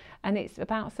children, and it's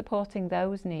about supporting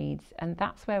those needs, and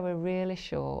that's where we're really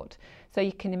short. So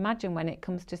you can imagine when it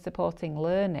comes to supporting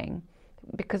learning,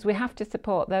 because we have to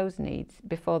support those needs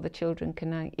before the children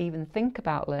can even think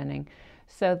about learning.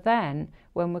 So then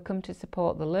when we come to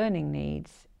support the learning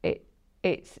needs,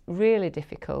 it's really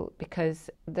difficult because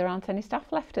there aren't any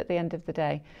staff left at the end of the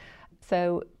day.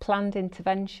 So planned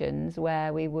interventions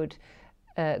where we would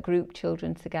group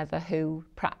children together who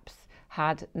perhaps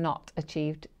had not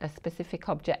achieved a specific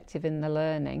objective in the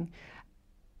learning,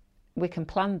 we can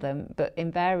plan them, but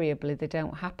invariably they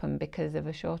don't happen because of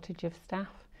a shortage of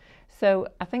staff. So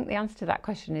I think the answer to that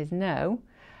question is no,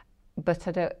 but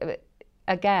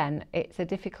again, it's a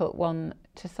difficult one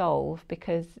to solve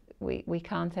because we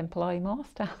can't employ more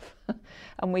staff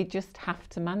and we just have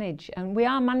to manage, and we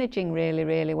are managing really,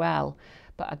 really well,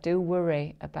 but I do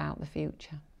worry about the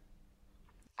future.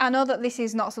 I know that this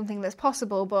is not something that's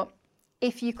possible, but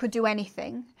if you could do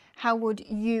anything, how would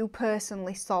you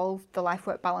personally solve the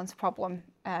life-work balance problem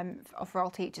for all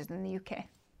teachers in the UK?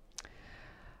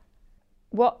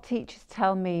 What teachers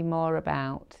tell me more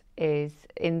about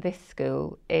in this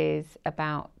school is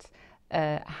about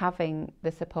having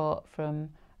the support from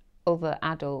other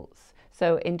adults.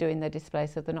 So in doing the display,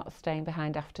 so they're not staying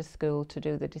behind after school to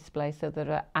do the display, so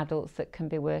there are adults that can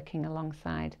be working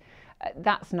alongside.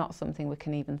 That's not something we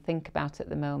can even think about at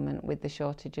the moment with the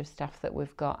shortage of staff that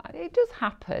we've got. It does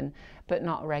happen, but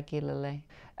not regularly.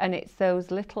 And it's those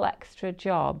little extra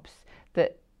jobs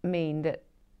that mean that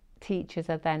teachers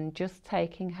are then just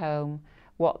taking home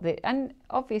and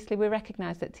obviously we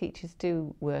recognise that teachers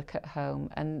do work at home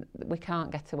and we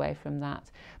can't get away from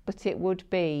that, but it would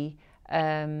be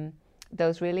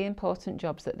those really important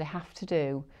jobs that they have to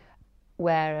do,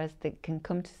 whereas they can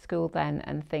come to school then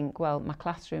and think, well, my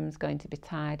classroom's going to be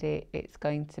tidy, it's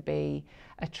going to be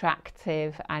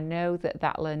attractive, I know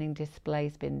that learning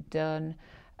display's been done,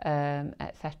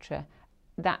 etc.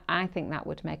 That, I think that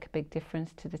would make a big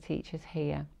difference to the teachers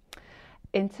here.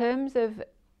 In terms of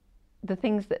the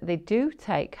things that they do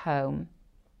take home,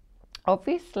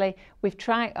 obviously we've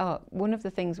tried, one of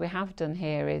the things we have done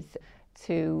here is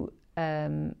to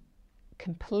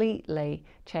completely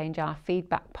change our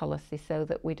feedback policy so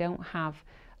that we don't have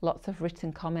lots of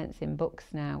written comments in books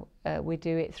now. We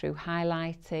do it through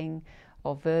highlighting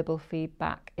or verbal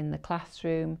feedback in the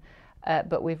classroom,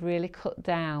 but we've really cut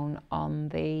down on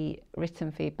the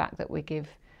written feedback that we give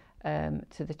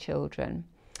to the children.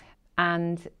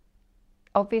 And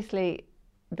obviously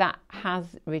that has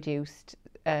reduced,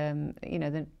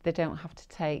 they don't have to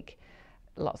take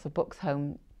lots of books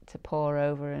home to pore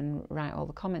over and write all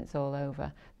the comments all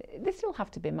over. They still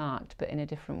have to be marked, but in a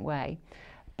different way.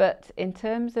 But in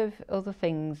terms of other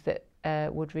things that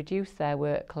would reduce their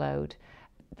workload,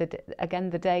 again,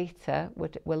 the data,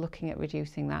 we're looking at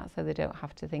reducing that so they don't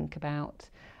have to think about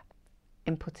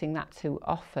inputting that too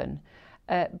often.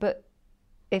 But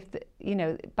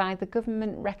by the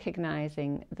government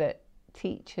recognising that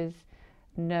teachers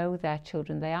know their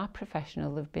children, they are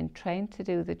professional, they've been trained to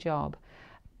do the job.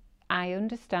 I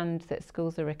understand that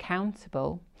schools are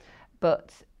accountable,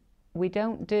 but we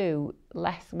don't do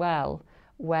less well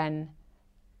when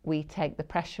we take the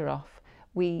pressure off.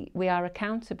 We are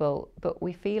accountable, but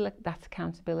we feel that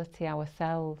accountability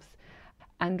ourselves.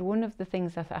 And one of the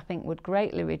things that I think would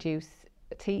greatly reduce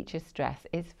teacher stress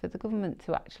is for the government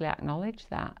to actually acknowledge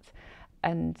that,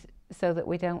 and so that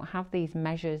we don't have these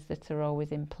measures that are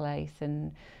always in place,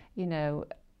 and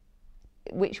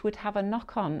which would have a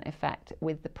knock-on effect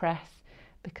with the press,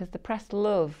 because the press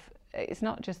it's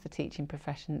not just the teaching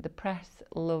profession, the press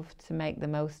love to make the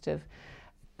most of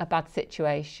a bad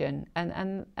situation,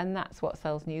 and that's what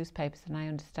sells newspapers, and I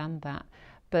understand that.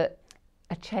 But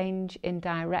a change in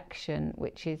direction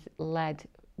which is led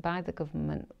by the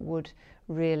government would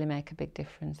really make a big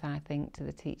difference, I think, to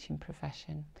the teaching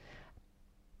profession.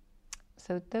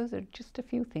 So those are just a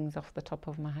few things off the top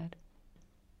of my head.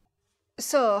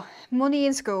 So, money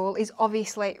in school is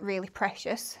obviously really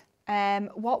precious.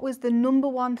 What was the number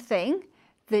one thing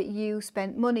that you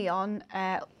spent money on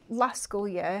last school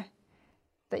year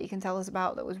that you can tell us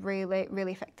about that was really,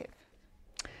 really effective?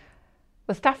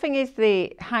 Well, staffing is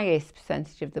the highest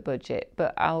percentage of the budget,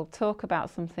 but I'll talk about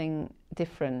something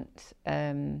different.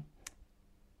 And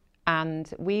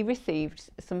we received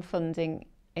some funding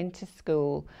into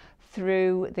school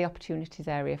through the Opportunities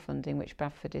Area funding, which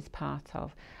Bradford is part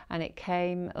of, and it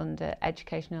came under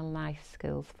Educational Life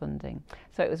Skills funding.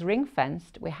 So it was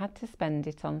ring-fenced. We had to spend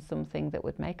it on something that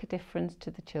would make a difference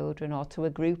to the children or to a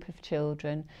group of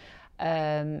children,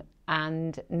 and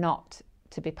not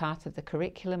to be part of the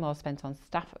curriculum or spent on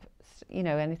staff,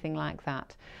 anything like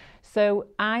that. So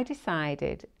I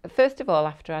decided, first of all,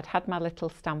 after I'd had my little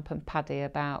stamp and paddy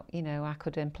about, I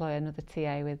could employ another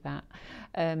TA with that,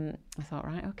 I thought,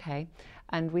 right, okay.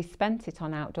 And we spent it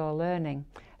on outdoor learning.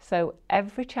 So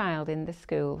every child in the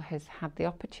school has had the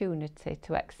opportunity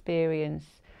to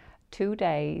experience 2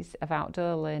 days of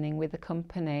outdoor learning with a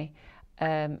company,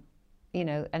 an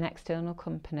external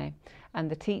company.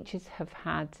 And the teachers have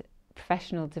had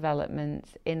professional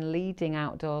developments in leading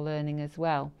outdoor learning as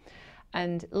well.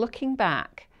 And looking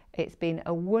back, it's been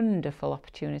a wonderful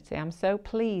opportunity. I'm so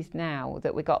pleased now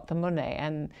that we got the money.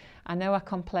 And I know I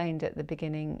complained at the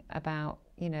beginning about,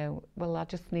 well, I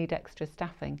just need extra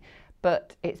staffing.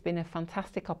 But it's been a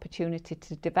fantastic opportunity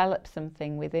to develop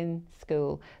something within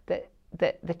school that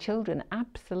the children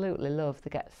absolutely love. They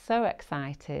get so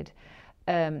excited.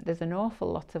 There's an awful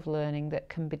lot of learning that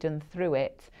can be done through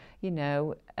it.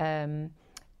 They're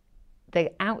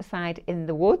outside in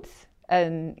the woods.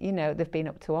 And, they've been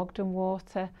up to Ogden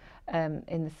Water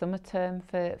in the summer term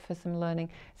for some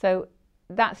learning. So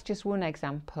that's just one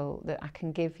example that I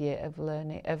can give you of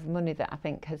money that I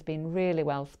think has been really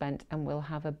well spent and will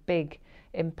have a big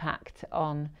impact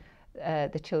on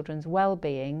the children's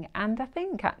well-being. And I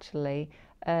think actually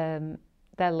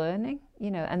their learning,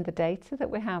 and the data that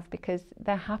we have, because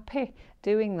they're happy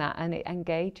doing that and it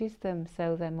engages them,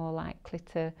 so they're more likely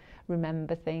to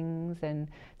remember things and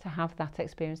to have that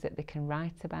experience that they can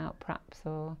write about perhaps,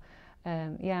 or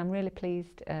I'm really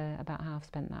pleased about how I've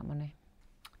spent that money.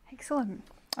 Excellent.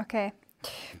 Okay,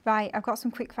 right, I've got some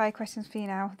quick fire questions for you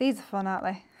now. These are fun, aren't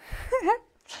they?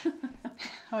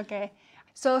 Okay,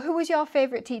 So who was your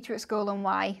favourite teacher at school and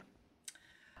why?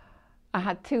 I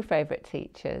had two favourite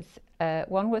teachers.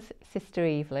 One was Sister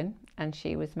Evelyn, and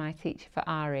she was my teacher for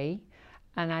RE,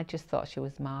 and I just thought she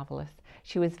was marvellous.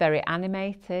 She was very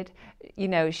animated. You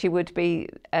know, she would be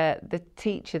the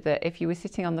teacher that if you were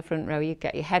sitting on the front row, you'd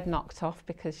get your head knocked off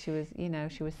because she was, you know,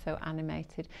 she was so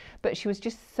animated. But she was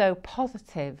just so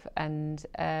positive, and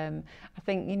I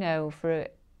think, you know, for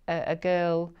a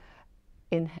girl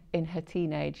in her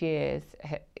teenage years,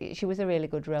 she was a really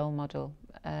good role model.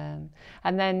 And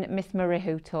then Miss Murray,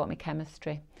 who taught me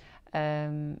chemistry,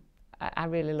 I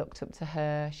really looked up to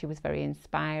her. She was very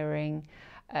inspiring.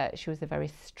 She was a very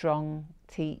strong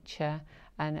teacher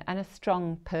and a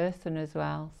strong person as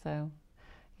well. So,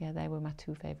 yeah, they were my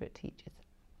two favourite teachers.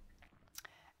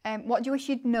 What do you wish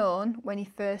you'd known when you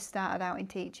first started out in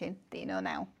teaching that you know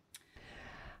now?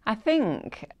 I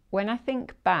think when I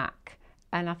think back,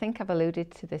 and I think I've alluded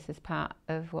to this as part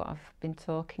of what I've been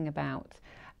talking about,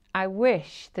 I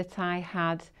wish that I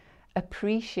had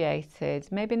appreciated,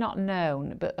 maybe not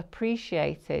known, but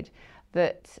appreciated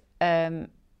that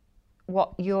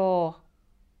what you're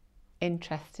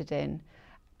interested in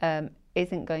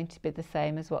isn't going to be the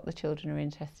same as what the children are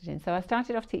interested in. So I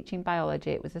started off teaching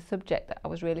biology. It was a subject that I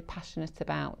was really passionate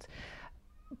about.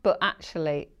 But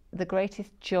actually, the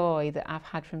greatest joy that I've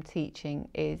had from teaching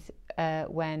is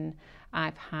when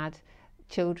I've had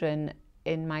children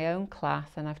in my own class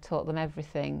and I've taught them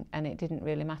everything and it didn't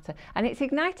really matter. And it's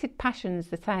ignited passions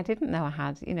that I didn't know I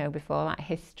had, you know, before, like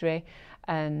history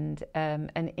and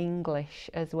English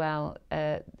as well,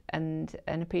 and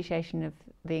an appreciation of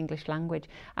the English language.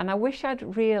 And I wish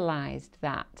I'd realised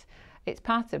that. It's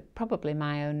part of probably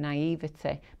my own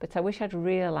naivety, but I wish I'd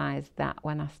realised that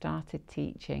when I started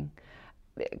teaching,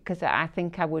 because I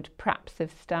think I would perhaps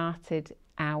have started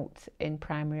out in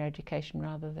primary education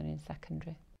rather than in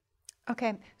secondary.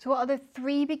 Okay, so what are the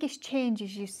three biggest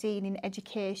changes you've seen in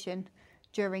education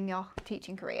during your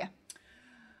teaching career?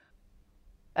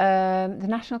 The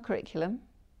national curriculum,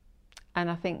 and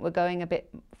I think we're going a bit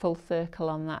full circle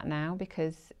on that now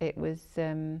because it was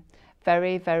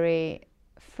very, very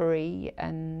free,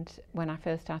 and when I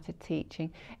first started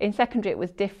teaching. In secondary it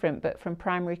was different, but from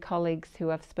primary colleagues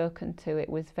who I've spoken to, it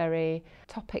was very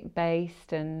topic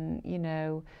based and, you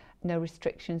know, no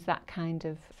restrictions, that kind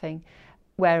of thing.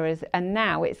 Whereas, and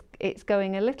now it's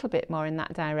going a little bit more in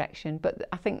that direction, but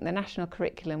I think the national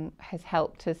curriculum has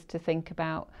helped us to think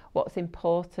about what's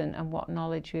important and what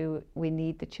knowledge we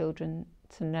need the children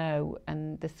to know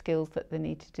and the skills that they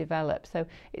need to develop. So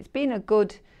it's been a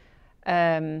good,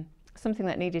 something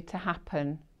that needed to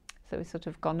happen. So we've sort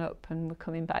of gone up and we're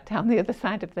coming back down the other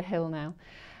side of the hill now.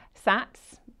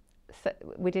 SATs, so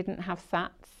we didn't have SATs.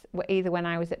 Either when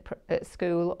I was at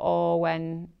school or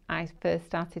when I first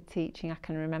started teaching. I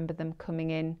can remember them coming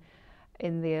in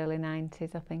the early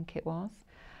 90s, I think it was.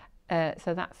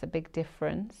 So that's a big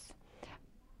difference.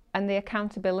 And the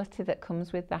accountability that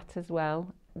comes with that as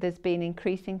well. There's been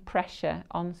increasing pressure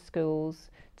on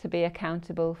schools to be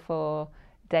accountable for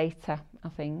data, I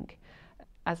think,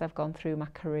 as I've gone through my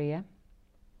career.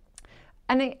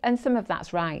 And some of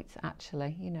that's right,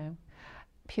 actually, you know.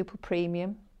 Pupil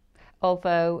premium.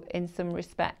 Although in some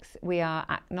respects we are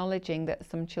acknowledging that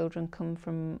some children come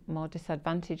from more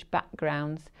disadvantaged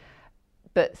backgrounds,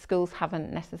 but schools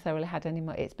haven't necessarily had any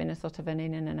more. It's been a sort of an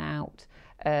in and an out,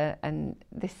 and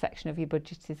this section of your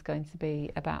budget is going to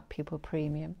be about pupil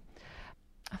premium.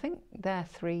 I think there are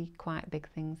three quite big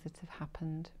things that have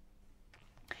happened.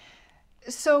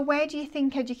 So where do you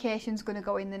think education's going to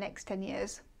go in the next 10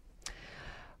 years?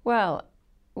 Well,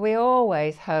 we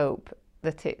always hope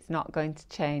that it's not going to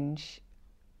change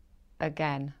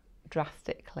again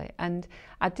drastically. And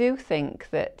I do think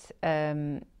that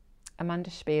Amanda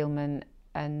Spielman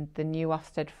and the new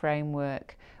Ofsted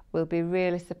framework will be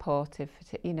really supportive.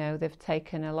 You know, they've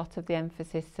taken a lot of the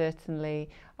emphasis certainly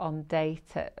on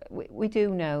data. We do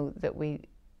know that we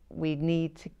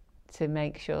need to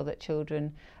make sure that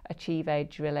children achieve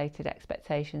age-related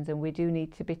expectations, and we do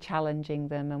need to be challenging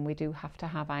them, and we do have to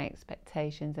have high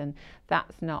expectations, and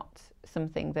that's not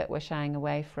something that we're shying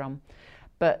away from.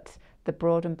 But the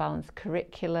broad and balanced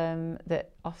curriculum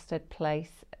that Ofsted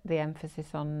place the emphasis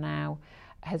on now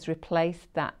has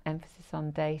replaced that emphasis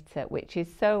on data, which is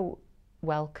so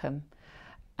welcome.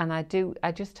 And I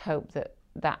just hope that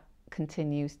that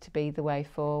continues to be the way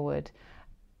forward.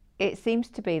 It seems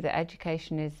to be that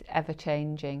education is ever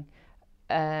changing,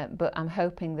 but I'm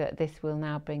hoping that this will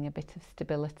now bring a bit of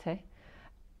stability.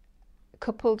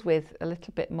 Coupled with a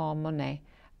little bit more money,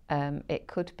 it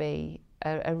could be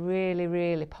a really,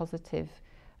 really positive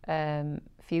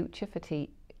future for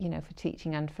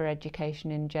teaching and for education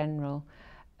in general.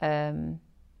 The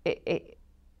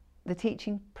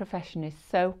teaching profession is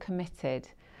so committed,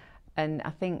 and I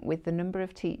think with the number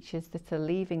of teachers that are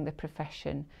leaving the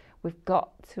profession, we've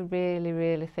got to really,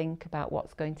 really think about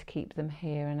what's going to keep them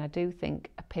here. And I do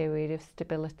think a period of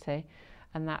stability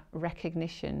and that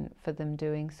recognition for them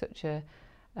doing such a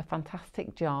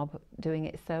fantastic job, doing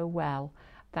it so well,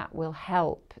 that will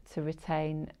help to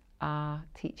retain our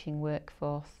teaching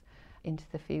workforce into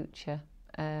the future.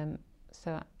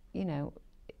 So, you know,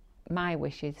 my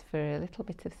wish is for a little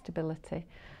bit of stability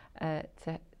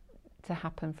to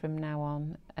happen from now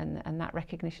on, and that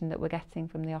recognition that we're getting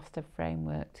from the Ofsted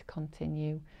framework to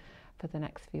continue for the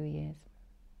next few years.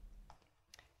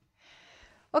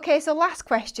 Okay, so last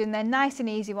question then, nice and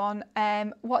easy one.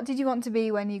 What did you want to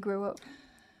be when you grew up?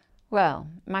 Well,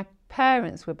 my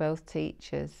parents were both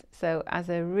teachers, so as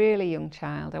a really young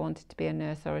child I wanted to be a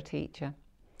nurse or a teacher.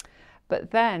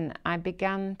 But then I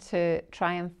began to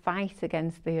try and fight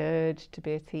against the urge to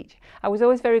be a teacher. I was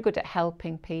always very good at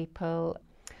helping people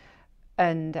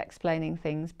and explaining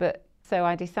things, but so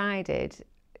I decided,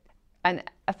 and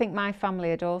I think my family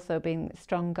had also been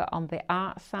stronger on the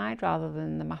art side rather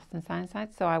than the maths and science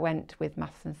side, so I went with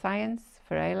maths and science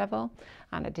for A-level,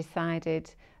 and I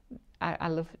decided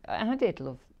I did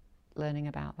love learning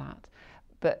about that,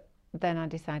 but then I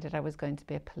decided I was going to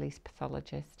be a police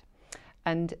pathologist.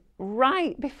 And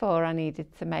right before I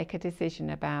needed to make a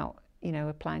decision about, you know,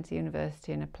 applying to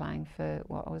university and applying for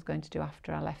what I was going to do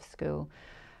after I left school,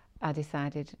 I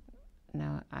decided,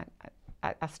 no,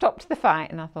 I stopped the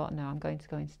fight and I thought, no, I'm going to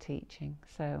go into teaching.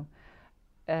 So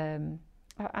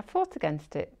I fought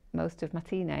against it most of my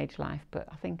teenage life, but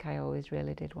I think I always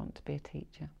really did want to be a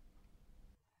teacher.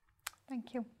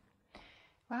 Thank you.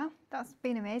 Wow, that's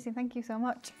been amazing. Thank you so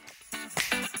much.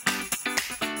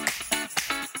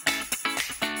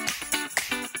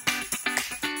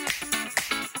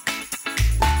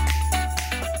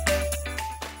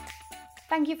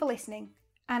 Thank you for listening,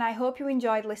 and I hope you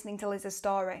enjoyed listening to Liz's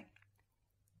story.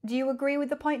 Do you agree with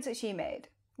the points that she made?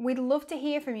 We'd love to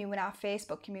hear from you in our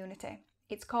Facebook community.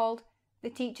 It's called the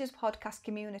Teachers Podcast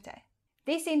Community.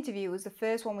 This interview was the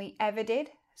first one we ever did,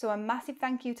 so a massive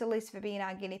thank you to Liz for being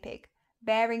our guinea pig,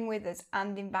 bearing with us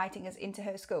and inviting us into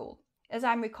her school. As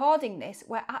I'm recording this,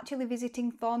 we're actually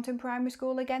visiting Thornton Primary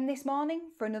School again this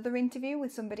morning for another interview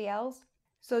with somebody else.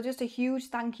 So just a huge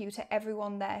thank you to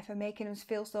everyone there for making us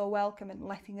feel so welcome and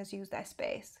letting us use their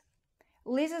space.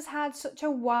 Liz has had such a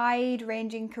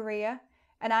wide-ranging career,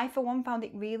 and I for one found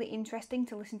it really interesting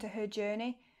to listen to her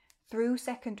journey through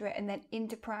secondary and then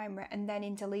into primary and then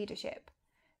into leadership,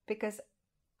 because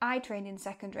I trained in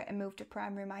secondary and moved to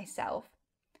primary myself.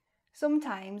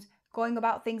 Sometimes going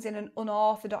about things in an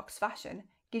unorthodox fashion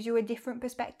gives you a different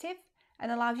perspective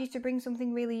and allows you to bring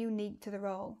something really unique to the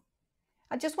role.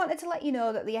 I just wanted to let you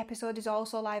know that the episode is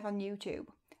also live on YouTube,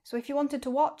 so if you wanted to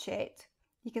watch it,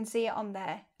 you can see it on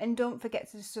there, and don't forget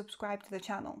to subscribe to the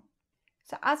channel.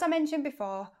 So as I mentioned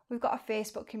before, we've got a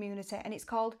Facebook community and it's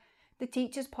called the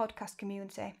Teachers Podcast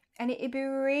Community, and it'd be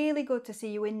really good to see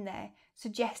you in there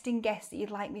suggesting guests that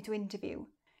you'd like me to interview.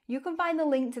 You can find the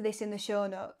link to this in the show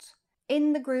notes.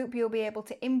 In the group you'll be able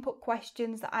to input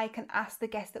questions that I can ask the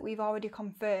guests that we've already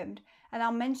confirmed, and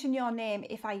I'll mention your name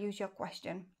if I use your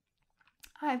question.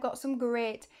 I've got some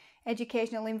great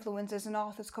educational influencers and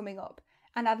authors coming up,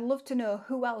 and I'd love to know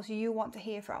who else you want to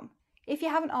hear from. If you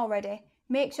haven't already,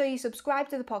 make sure you subscribe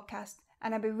to the podcast,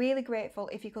 and I'd be really grateful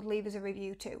if you could leave us a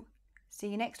review too. See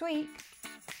you next week.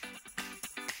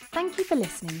 Thank you for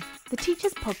listening. The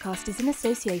Teachers Podcast is in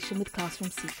association with Classroom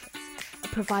Secrets, a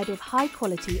provider of high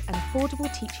quality and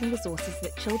affordable teaching resources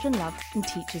that children love and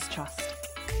teachers trust.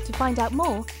 To find out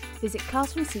more, visit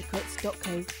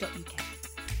classroomsecrets.co.uk.